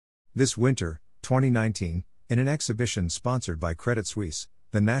This winter, 2019, in an exhibition sponsored by Credit Suisse,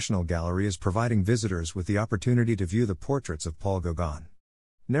 the National Gallery is providing visitors with the opportunity to view the portraits of Paul Gauguin.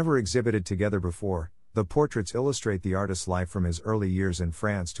 Never exhibited together before, the portraits illustrate the artist's life from his early years in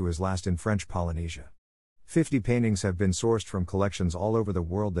France to his last in French Polynesia. 50 paintings have been sourced from collections all over the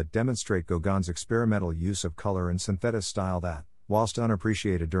world that demonstrate Gauguin's experimental use of color and synthetic style that, whilst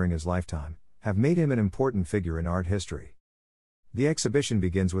unappreciated during his lifetime, have made him an important figure in art history. The exhibition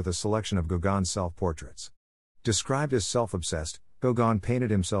begins with a selection of Gauguin's self-portraits. Described as self-obsessed, Gauguin painted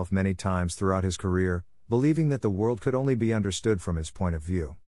himself many times throughout his career, believing that the world could only be understood from his point of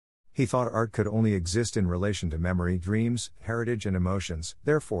view. He thought art could only exist in relation to memory, dreams, heritage and emotions,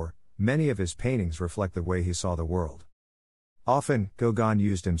 therefore, many of his paintings reflect the way he saw the world. Often, Gauguin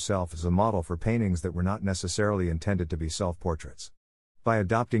used himself as a model for paintings that were not necessarily intended to be self-portraits. By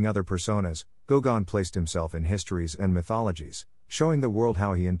adopting other personas, Gauguin placed himself in histories and mythologies, showing the world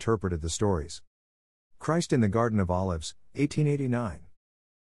how he interpreted the stories. Christ in the Garden of Olives, 1889.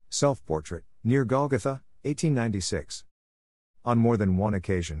 Self-portrait, near Golgotha, 1896. On more than one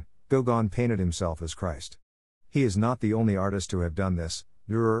occasion, Gauguin painted himself as Christ. He is not the only artist to have done this.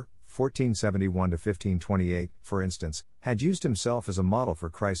 Dürer, 1471-1528, for instance, had used himself as a model for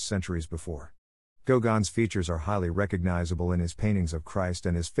Christ centuries before. Gauguin's features are highly recognizable in his paintings of Christ,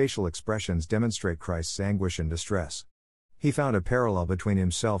 and his facial expressions demonstrate Christ's anguish and distress. He found a parallel between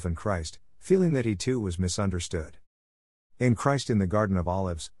himself and Christ, feeling that he too was misunderstood. In Christ in the Garden of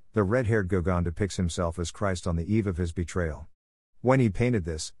Olives, the red-haired Gauguin depicts himself as Christ on the eve of his betrayal. When he painted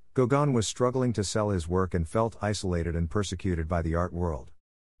this, Gauguin was struggling to sell his work and felt isolated and persecuted by the art world.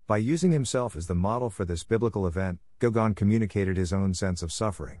 By using himself as the model for this biblical event, Gauguin communicated his own sense of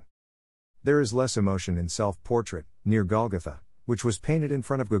suffering. There is less emotion in Self-Portrait, near Golgotha, which was painted in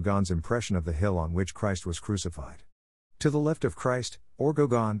front of Gauguin's impression of the hill on which Christ was crucified. To the left of Christ, or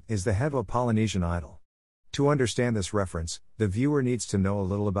Gauguin, is the head of a Polynesian idol. To understand this reference, the viewer needs to know a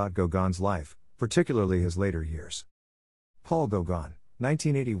little about Gauguin's life, particularly his later years. Paul Gauguin,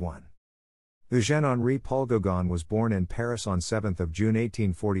 1981. Eugène-Henri Paul Gauguin was born in Paris on 7 June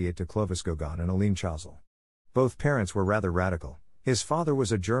 1848 to Clovis Gauguin and Aline Chazal. Both parents were rather radical. His father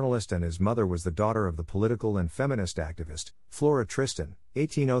was a journalist and his mother was the daughter of the political and feminist activist, Flora Tristan,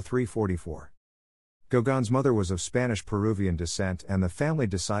 1803-44. Gauguin's mother was of Spanish-Peruvian descent, and the family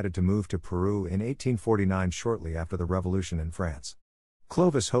decided to move to Peru in 1849 shortly after the revolution in France.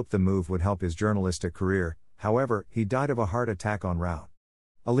 Clovis hoped the move would help his journalistic career, however, he died of a heart attack en route.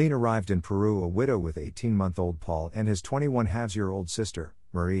 Aline arrived in Peru a widow with 18-month-old Paul and his 21-half-year-old sister,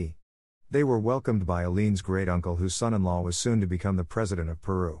 Marie. They were welcomed by Aline's great-uncle, whose son-in-law was soon to become the president of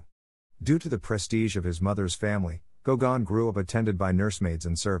Peru. Due to the prestige of his mother's family, Gauguin grew up attended by nursemaids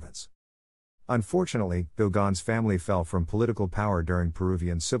and servants. Unfortunately, Gauguin's family fell from political power during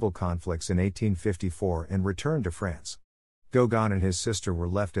Peruvian civil conflicts in 1854 and returned to France. Gauguin and his sister were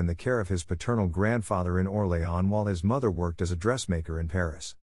left in the care of his paternal grandfather in Orléans while his mother worked as a dressmaker in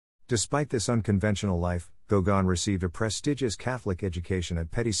Paris. Despite this unconventional life, Gauguin received a prestigious Catholic education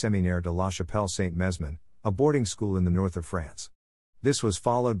at Petit Séminaire de la Chapelle Saint-Mesmin, a boarding school in the north of France. This was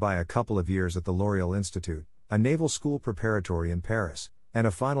followed by a couple of years at the L'Oréal Institute, a naval school preparatory in Paris, and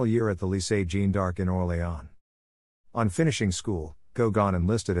a final year at the Lycée Jeanne d'Arc in Orléans. On finishing school, Gauguin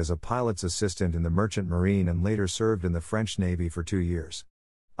enlisted as a pilot's assistant in the Merchant Marine and later served in the French Navy for 2 years.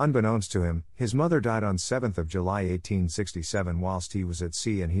 Unbeknownst to him, his mother died on 7 July 1867 whilst he was at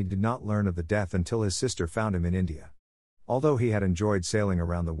sea, and he did not learn of the death until his sister found him in India. Although he had enjoyed sailing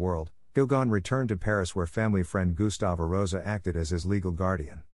around the world, Gauguin returned to Paris where family friend Gustave Arosa acted as his legal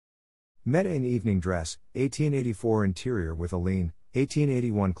guardian. Met in evening dress, 1884 interior with Aline,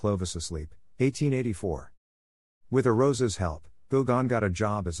 1881 Clovis asleep, 1884. With Arosa's help, Gauguin got a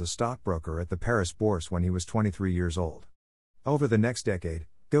job as a stockbroker at the Paris Bourse when he was 23 years old. Over the next decade,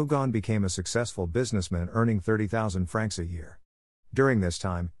 Gauguin became a successful businessman earning 30,000 francs a year. During this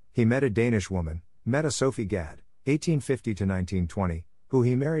time, he met a Danish woman, Mette Sophie Gad, 1850-1920, who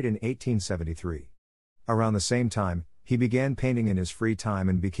he married in 1873. Around the same time, he began painting in his free time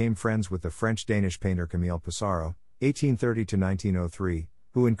and became friends with the French-Danish painter Camille Pissarro, 1830-1903,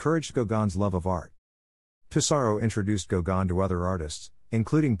 who encouraged Gauguin's love of art. Pissarro introduced Gauguin to other artists,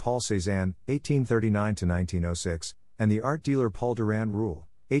 including Paul Cézanne, 1839-1906, and the art dealer Paul Durand Ruel,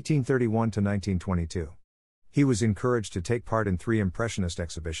 1831-1922. He was encouraged to take part in 3 Impressionist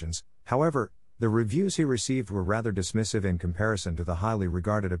exhibitions. However, the reviews he received were rather dismissive in comparison to the highly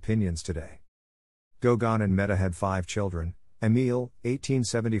regarded opinions today. Gauguin and Mette had 5 children: Émile,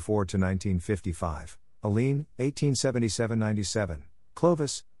 1874-1955, Aline, 1877-97,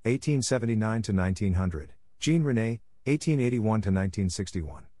 Clovis, 1879-1900, Jean René,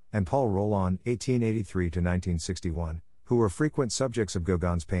 1881-1961, and Paul Rolland (1883–1961), who were frequent subjects of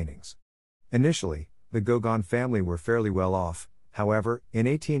Gauguin's paintings. Initially, the Gauguin family were fairly well off. However, in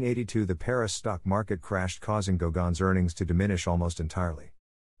 1882 the Paris stock market crashed, causing Gauguin's earnings to diminish almost entirely.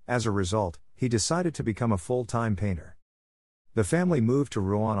 As a result, he decided to become a full-time painter. The family moved to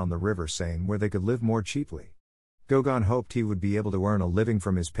Rouen on the River Seine, where they could live more cheaply. Gauguin hoped he would be able to earn a living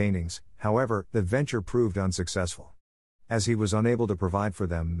from his paintings. However, the venture proved unsuccessful. As he was unable to provide for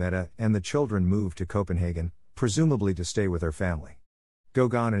them, Mette and the children moved to Copenhagen, presumably to stay with their family.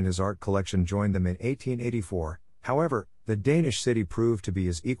 Gauguin and his art collection joined them in 1884. However, the Danish city proved to be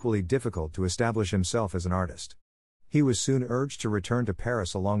as equally difficult to establish himself as an artist. He was soon urged to return to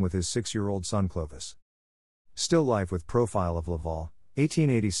Paris along with his 6-year-old son Clovis. Still life with profile of Laval,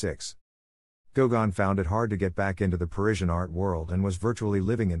 1886. Gauguin found it hard to get back into the Parisian art world and was virtually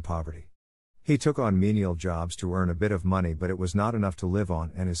living in poverty. He took on menial jobs to earn a bit of money, but it was not enough to live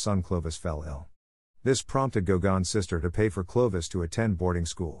on, and his son Clovis fell ill. This prompted Gauguin's sister to pay for Clovis to attend boarding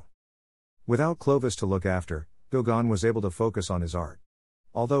school. Without Clovis to look after, Gauguin was able to focus on his art.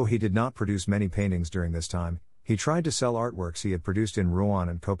 Although he did not produce many paintings during this time, he tried to sell artworks he had produced in Rouen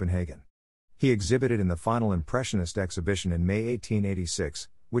and Copenhagen. He exhibited in the Final Impressionist exhibition in May 1886,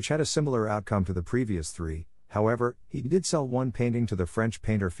 which had a similar outcome to the previous 3. However, he did sell one painting to the French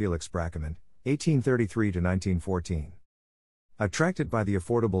painter Félix Bracquemond, 1833–1914. Attracted by the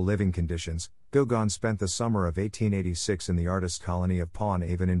affordable living conditions, Gauguin spent the summer of 1886 in the artists' colony of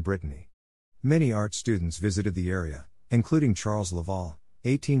Pont-Aven in Brittany. Many art students visited the area, including Charles Laval,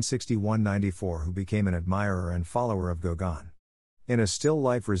 1861–94, who became an admirer and follower of Gauguin. In a still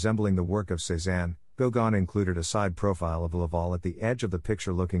life resembling the work of Cézanne, Gauguin included a side profile of Laval at the edge of the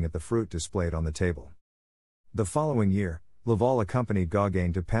picture looking at the fruit displayed on the table. The following year, Laval accompanied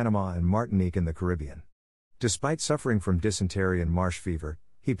Gauguin to Panama and Martinique in the Caribbean. Despite suffering from dysentery and marsh fever,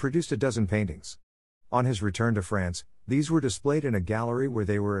 he produced a dozen paintings. On his return to France, these were displayed in a gallery where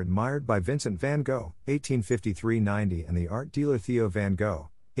they were admired by Vincent van Gogh, 1853–90, and the art dealer Theo van Gogh,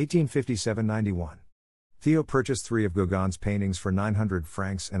 1857–91. Theo purchased 3 of Gauguin's paintings for 900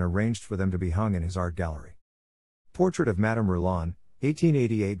 francs and arranged for them to be hung in his art gallery. Portrait of Madame Roland,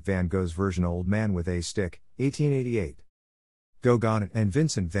 1888. Van Gogh's version Old Man with a Stick, 1888. Gauguin and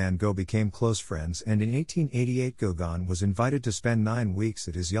Vincent van Gogh became close friends, and in 1888 Gauguin was invited to spend 9 weeks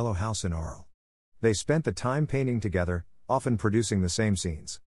at his yellow house in Arles. They spent the time painting together, often producing the same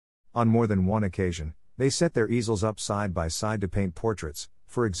scenes. On more than one occasion, they set their easels up side by side to paint portraits,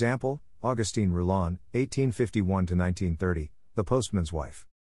 for example, Augustine Roland, 1851–1930, The Postman's Wife.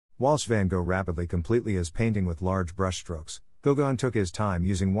 Whilst Van Gogh rapidly completely his painting with large brushstrokes, Gauguin took his time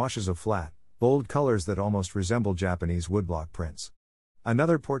using washes of flat, bold colors that almost resemble Japanese woodblock prints.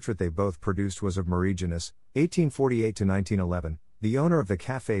 Another portrait they both produced was of Marie Janis, 1848–1911, the owner of the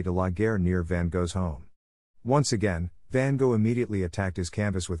Café de la Gare near Van Gogh's home. Once again, Van Gogh immediately attacked his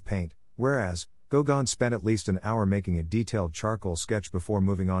canvas with paint, whereas Gauguin spent at least an hour making a detailed charcoal sketch before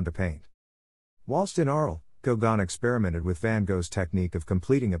moving on to paint. Whilst in Arles, Gauguin experimented with Van Gogh's technique of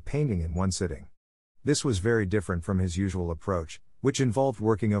completing a painting in one sitting. This was very different from his usual approach, which involved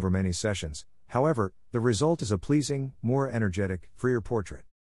working over many sessions. However, the result is a pleasing, more energetic, freer portrait.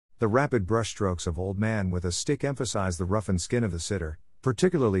 The rapid brushstrokes of Old Man with a Stick emphasize the roughened skin of the sitter,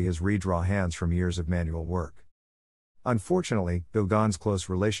 particularly his redraw hands from years of manual work. Unfortunately, Gauguin's close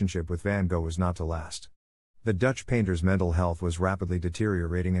relationship with Van Gogh was not to last. The Dutch painter's mental health was rapidly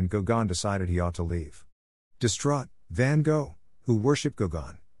deteriorating, and Gauguin decided he ought to leave. Distraught, Van Gogh, who worshipped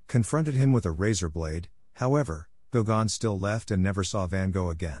Gauguin, confronted him with a razor blade. However, Gauguin still left and never saw Van Gogh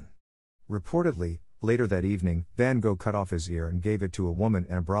again. Reportedly, later that evening, Van Gogh cut off his ear and gave it to a woman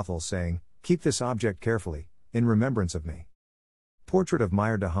in a brothel, saying, "Keep this object carefully, in remembrance of me." Portrait of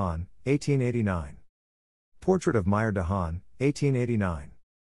Meyer de Haan, 1889. Portrait of Meyer de Haan, 1889.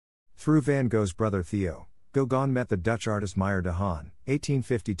 Through Van Gogh's brother Theo, Gauguin met the Dutch artist Meyer de Haan,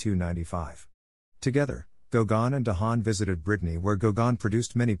 1852–95. Together, Gauguin and de Haan visited Brittany, where Gauguin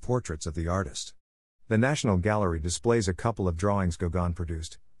produced many portraits of the artist. The National Gallery displays a couple of drawings Gauguin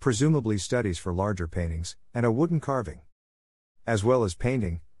produced, presumably studies for larger paintings, and a wooden carving. As well as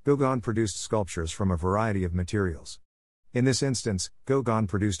painting, Gauguin produced sculptures from a variety of materials. In this instance, Gauguin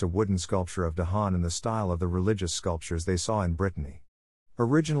produced a wooden sculpture of de Haan in the style of the religious sculptures they saw in Brittany.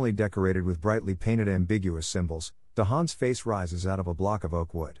 Originally decorated with brightly painted ambiguous symbols, de Haan's face rises out of a block of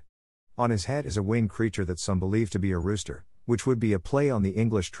oak wood. On his head is a winged creature that some believe to be a rooster, which would be a play on the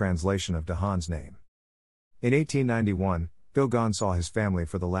English translation of de Haan's name. In 1891, Gauguin saw his family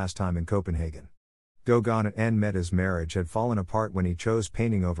for the last time in Copenhagen. Gauguin and Mette's marriage had fallen apart when he chose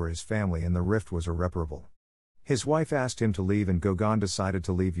painting over his family, and the rift was irreparable. His wife asked him to leave and Gauguin decided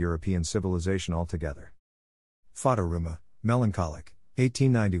to leave European civilization altogether. Fataruma, Melancholic,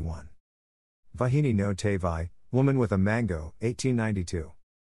 1891. Vahini no Tevai, Woman with a Mango, 1892.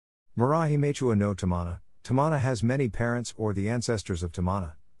 Marahi Mechua no Tamana, Tamana has many parents or the ancestors of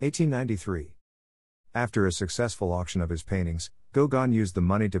Tamana, 1893. After a successful auction of his paintings, Gauguin used the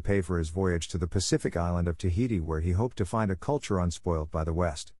money to pay for his voyage to the Pacific island of Tahiti where he hoped to find a culture unspoilt by the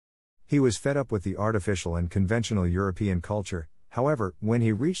West. He was fed up with the artificial and conventional European culture. However, when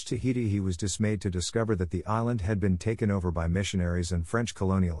he reached Tahiti he was dismayed to discover that the island had been taken over by missionaries and French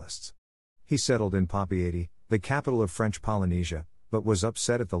colonialists. He settled in Papeete, the capital of French Polynesia, but was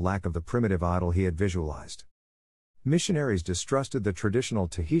upset at the lack of the primitive idyll he had visualized. Missionaries distrusted the traditional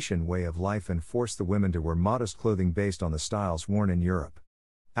Tahitian way of life and forced the women to wear modest clothing based on the styles worn in Europe.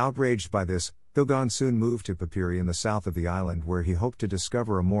 Outraged by this, Gauguin soon moved to Papiri in the south of the island where he hoped to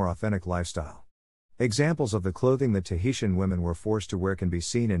discover a more authentic lifestyle. Examples of the clothing the Tahitian women were forced to wear can be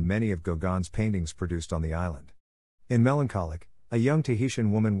seen in many of Gauguin's paintings produced on the island. In Melancholic, a young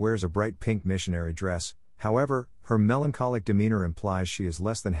Tahitian woman wears a bright pink missionary dress. However, her melancholic demeanor implies she is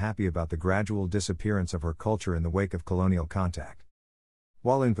less than happy about the gradual disappearance of her culture in the wake of colonial contact.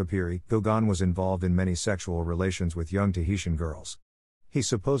 While in Papiri, Gauguin was involved in many sexual relations with young Tahitian girls. He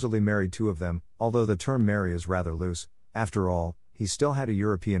supposedly married 2 of them, although the term marry is rather loose. After all, he still had a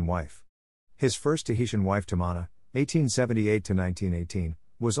European wife. His first Tahitian wife Tamana, 1878-1918,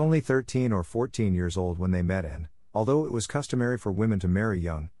 was only 13 or 14 years old when they met and, although it was customary for women to marry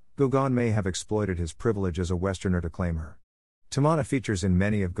young, Gauguin may have exploited his privilege as a Westerner to claim her. Tamana features in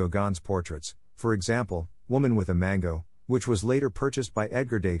many of Gauguin's portraits, for example, Woman with a Mango, which was later purchased by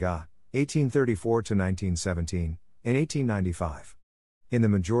Edgar Degas, 1834-1917, in 1895. In the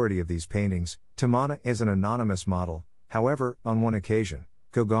majority of these paintings, Tamana is an anonymous model. However, on one occasion,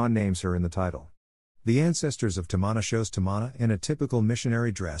 Gauguin names her in the title. The ancestors of Tamana shows Tamana in a typical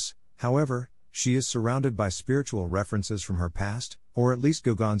missionary dress. However, she is surrounded by spiritual references from her past, or at least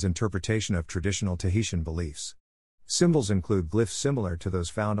Gauguin's interpretation of traditional Tahitian beliefs. Symbols include glyphs similar to those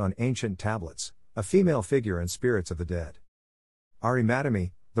found on ancient tablets, a female figure and spirits of the dead.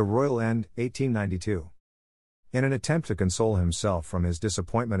 Arimadne, The Royal End, 1892. In an attempt to console himself from his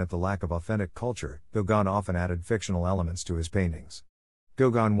disappointment at the lack of authentic culture, Gauguin often added fictional elements to his paintings.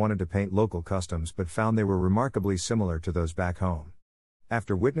 Gauguin wanted to paint local customs but found they were remarkably similar to those back home.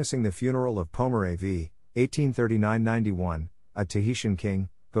 After witnessing the funeral of Pomare v. 1839-91, a Tahitian king,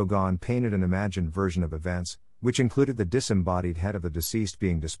 Gauguin painted an imagined version of events, which included the disembodied head of the deceased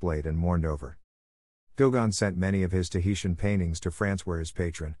being displayed and mourned over. Gauguin sent many of his Tahitian paintings to France where his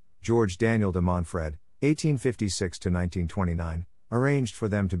patron, George Daniel de Montfred, 1856-1929, arranged for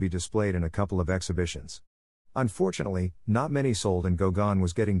them to be displayed in a couple of exhibitions. Unfortunately, not many sold and Gauguin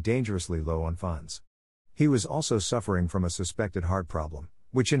was getting dangerously low on funds. He was also suffering from a suspected heart problem,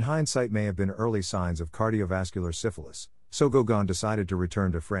 which in hindsight may have been early signs of cardiovascular syphilis, so Gauguin decided to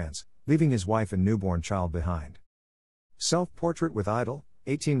return to France, leaving his wife and newborn child behind. Self-Portrait with Idol,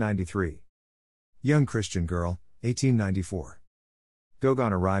 1893. Young Christian Girl, 1894.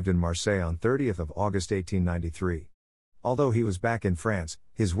 Gauguin arrived in Marseille on 30th of August 1893. Although he was back in France,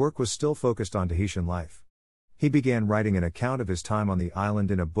 his work was still focused on Tahitian life. He began writing an account of his time on the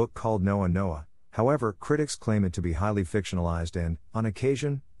island in a book called Noa Noa. However, critics claim it to be highly fictionalized and, on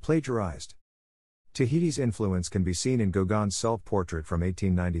occasion, plagiarized. Tahiti's influence can be seen in Gauguin's self-portrait from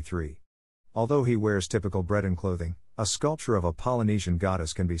 1893. Although he wears typical Breton clothing, a sculpture of a Polynesian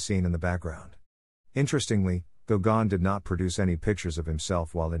goddess can be seen in the background. Interestingly, Gauguin did not produce any pictures of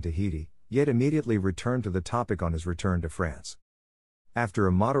himself while in Tahiti, yet immediately returned to the topic on his return to France. After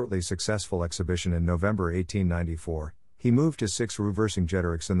a moderately successful exhibition in November 1894, he moved to 6 Rue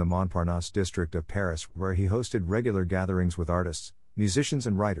Vercingétorix in the Montparnasse district of Paris, where he hosted regular gatherings with artists, musicians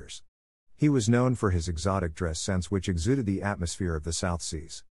and writers. He was known for his exotic dress sense which exuded the atmosphere of the South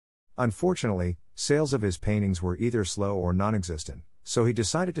Seas. Unfortunately, sales of his paintings were either slow or non-existent, so he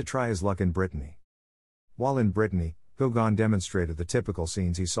decided to try his luck in Brittany. While in Brittany, Gauguin demonstrated the typical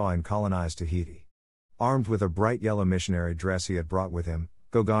scenes he saw in colonized Tahiti. Armed with a bright yellow missionary dress he had brought with him,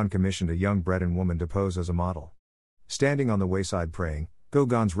 Gauguin commissioned a young Breton woman to pose as a model. Standing on the wayside praying,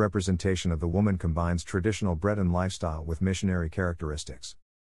 Gauguin's representation of the woman combines traditional Breton lifestyle with missionary characteristics.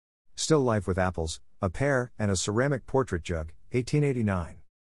 Still Life with Apples, a Pear, and a Ceramic Portrait Jug, 1889.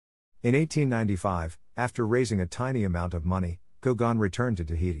 In 1895, after raising a tiny amount of money, Gauguin returned to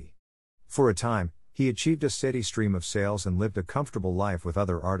Tahiti. For a time, he achieved a steady stream of sales and lived a comfortable life with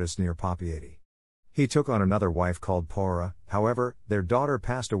other artists near Papeete. He took on another wife called Paura, however, their daughter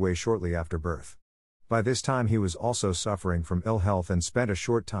passed away shortly after birth. By this time he was also suffering from ill health and spent a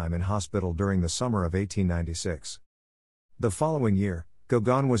short time in hospital during the summer of 1896. The following year,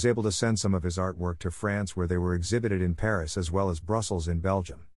 Gauguin was able to send some of his artwork to France, where they were exhibited in Paris as well as Brussels in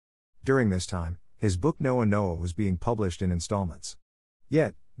Belgium. During this time, his book Noah Noah was being published in installments.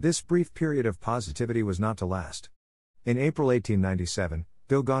 Yet, this brief period of positivity was not to last. In April 1897,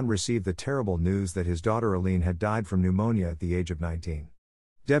 Gauguin received the terrible news that his daughter Aline had died from pneumonia at the age of 19.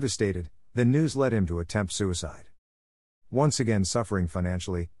 Devastated, the news led him to attempt suicide. Once again suffering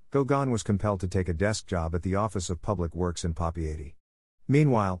financially, Gauguin was compelled to take a desk job at the Office of Public Works in Papeete.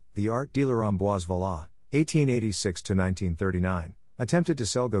 Meanwhile, the art dealer Ambroise Vollard, 1886–1939, attempted to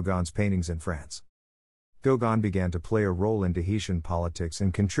sell Gauguin's paintings in France. Gauguin began to play a role in Tahitian politics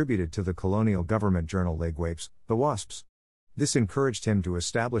and contributed to the colonial government journal Les Guêpes, the Wasps. This encouraged him to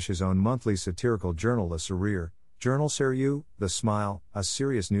establish his own monthly satirical journal Le Sourire, Journal Sérieux, The Smile, a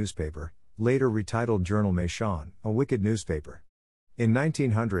serious newspaper, later retitled Journal Méchant, a wicked newspaper. In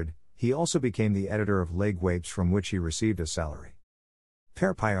 1900, he also became the editor of Les Guêpes, from which he received a salary.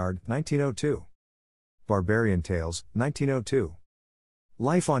 Père Paillard, 1902. Barbarian Tales, 1902.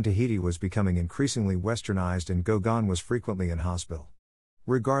 Life on Tahiti was becoming increasingly westernized and Gauguin was frequently in hospital.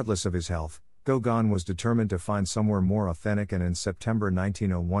 Regardless of his health, Gauguin was determined to find somewhere more authentic and in September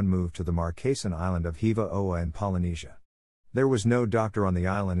 1901 moved to the Marquesan island of Hiva Oa in Polynesia. There was no doctor on the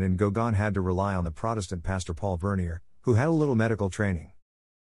island and Gauguin had to rely on the Protestant pastor Paul Vernier, who had a little medical training.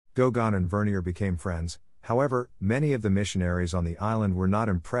 Gauguin and Vernier became friends. However, many of the missionaries on the island were not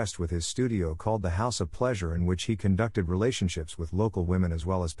impressed with his studio called the House of Pleasure, in which he conducted relationships with local women as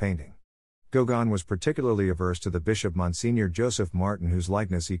well as painting. Gauguin was particularly averse to the bishop Monsignor Joseph Martin, whose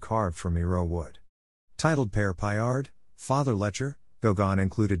likeness he carved from Miro wood. Titled Père Paillard, Father Lecher, Gauguin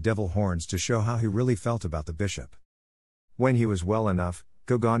included devil horns to show how he really felt about the bishop. When he was well enough,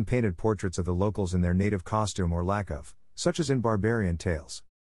 Gauguin painted portraits of the locals in their native costume or lack of, such as in Barbarian Tales.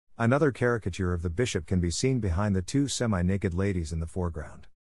 Another caricature of the bishop can be seen behind the two semi-naked ladies in the foreground.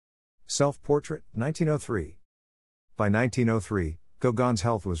 Self-portrait, 1903. By 1903, Gauguin's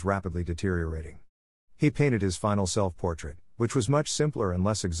health was rapidly deteriorating. He painted his final self-portrait, which was much simpler and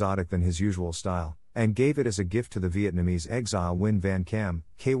less exotic than his usual style, and gave it as a gift to the Vietnamese exile Nguyen Van Cam,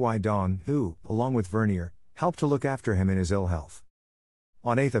 K.Y. Dong, who, along with Vernier, helped to look after him in his ill health.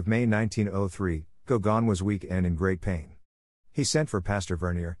 On 8 May 1903, Gauguin was weak and in great pain. He sent for Pastor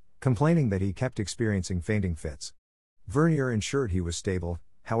Vernier, complaining that he kept experiencing fainting fits. Vernier ensured he was stable.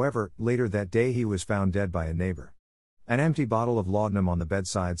 However, later that day he was found dead by a neighbor. An empty bottle of laudanum on the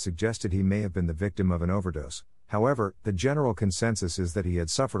bedside suggested he may have been the victim of an overdose. However, the general consensus is that he had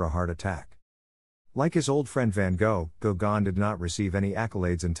suffered a heart attack. Like his old friend Van Gogh, Gauguin did not receive any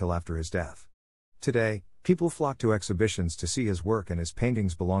accolades until after his death. Today, people flock to exhibitions to see his work, and his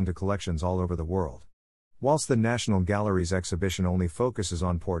paintings belong to collections all over the world. Whilst the National Gallery's exhibition only focuses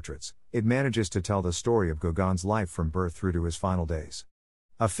on portraits, it manages to tell the story of Gauguin's life from birth through to his final days.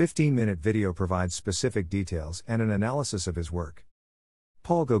 A 15-minute video provides specific details and an analysis of his work.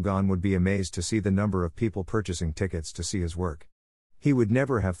 Paul Gauguin would be amazed to see the number of people purchasing tickets to see his work. He would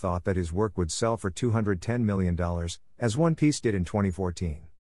never have thought that his work would sell for $210 million, as one piece did in 2014.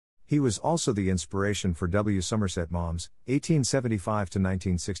 He was also the inspiration for W. Somerset Maugham's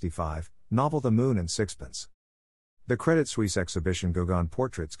 1875–1965 novel The Moon and Sixpence. The Credit Suisse exhibition Gauguin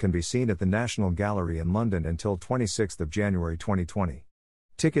Portraits can be seen at the National Gallery in London until 26 January 2020.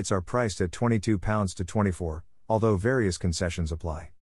 Tickets are priced at £22 to £24, although various concessions apply.